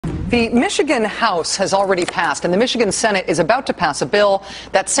The Michigan House has already passed, and the Michigan Senate is about to pass a bill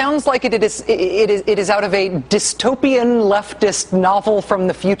that sounds like it is out of a dystopian leftist novel from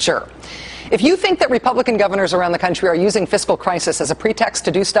the future. If you think that Republican governors around the country are using fiscal crisis as a pretext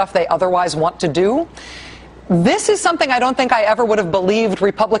to do stuff they otherwise want to do, this is something I don't think I ever would have believed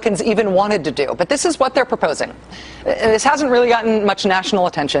Republicans even wanted to do. But this is what they're proposing. This hasn't really gotten much national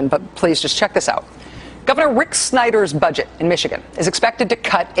attention, but please just check this out. Governor Rick Snyder's budget in Michigan is expected to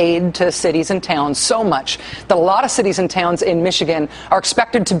cut aid to cities and towns so much that a lot of cities and towns in Michigan are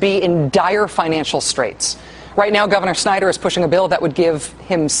expected to be in dire financial straits. Right now, Governor Snyder is pushing a bill that would give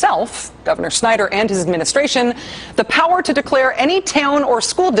himself, Governor Snyder and his administration, the power to declare any town or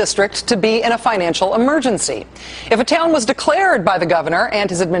school district to be in a financial emergency. If a town was declared by the governor and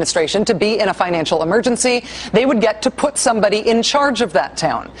his administration to be in a financial emergency, they would get to put somebody in charge of that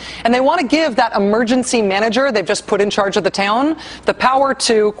town. And they want to give that emergency manager they've just put in charge of the town the power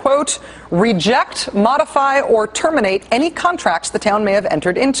to, quote, reject, modify, or terminate any contracts the town may have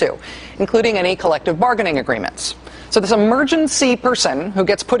entered into, including any collective bargaining agreements. So this emergency person who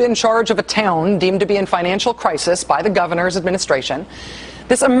gets put in charge of a town deemed to be in financial crisis by the governor's administration,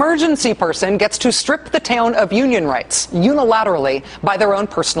 this emergency person gets to strip the town of union rights unilaterally by their own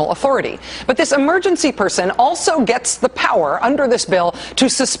personal authority. But this emergency person also gets the power under this bill to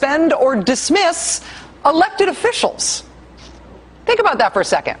suspend or dismiss elected officials. Think about that for a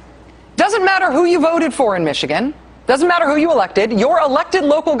second. Doesn't matter who you voted for in Michigan. Doesn't matter who you elected. Your elected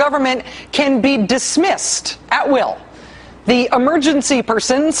local government can be dismissed at will. The emergency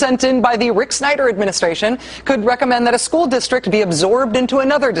person sent in by the Rick Snyder administration could recommend that a school district be absorbed into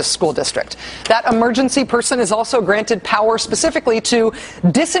another school district. That emergency person is also granted power specifically to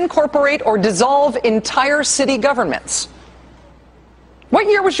disincorporate or dissolve entire city governments. What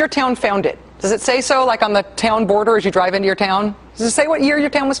year was your town founded? Does it say so, like on the town border as you drive into your town? Does it say what year your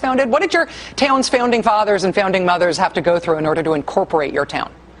town was founded? What did your town's founding fathers and founding mothers have to go through in order to incorporate your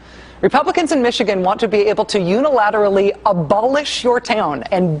town? Republicans in Michigan want to be able to unilaterally abolish your town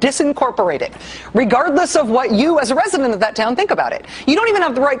and disincorporate it, regardless of what you as a resident of that town think about it. You don't even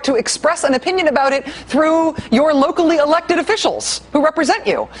have the right to express an opinion about it through your locally elected officials who represent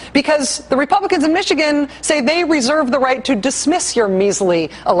you, because the Republicans in Michigan say they reserve the right to dismiss your measly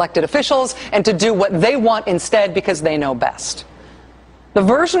elected officials and to do what they want instead because they know best. The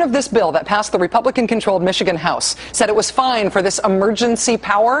version of this bill that passed the Republican-controlled Michigan House said it was fine for this emergency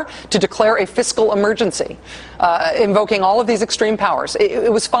power to declare a fiscal emergency, invoking all of these extreme powers. It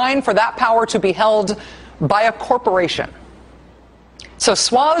was fine for that power to be held by a corporation. So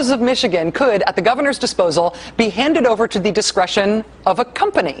swaths of Michigan could, at the governor's disposal, be handed over to the discretion of a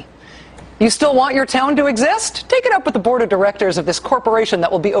company. You still want your town to exist? Take it up with the board of directors of this corporation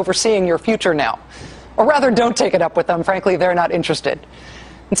that will be overseeing your future now. Or rather, don't take it up with them. Frankly, they're not interested.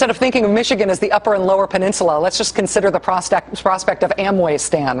 Instead of thinking of Michigan as the upper and lower peninsula, let's just consider the prospect of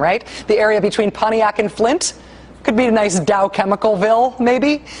Amway-stan, right? The area between Pontiac and Flint. Could be a nice Dow Chemicalville,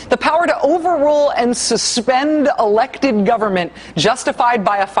 maybe. The power to overrule and suspend elected government justified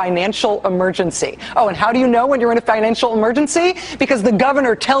by a financial emergency. Oh, and how do you know when you're in a financial emergency? Because the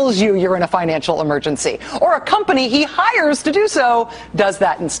governor tells you you're in a financial emergency. Or a company he hires to do so does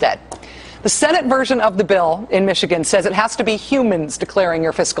that instead. The Senate version of the bill in Michigan says it has to be humans declaring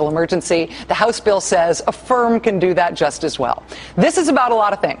your fiscal emergency. The House bill says a firm can do that just as well. This is about a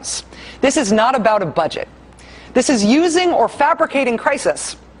lot of things. This is not about a budget. This is using or fabricating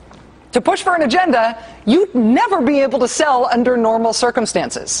crisis to push for an agenda you'd never be able to sell under normal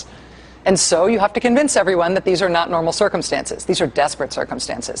circumstances. And so you have to convince everyone that these are not normal circumstances. These are desperate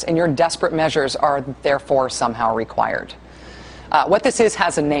circumstances, and your desperate measures are therefore somehow required. What this is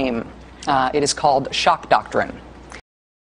has a name. It is called shock doctrine.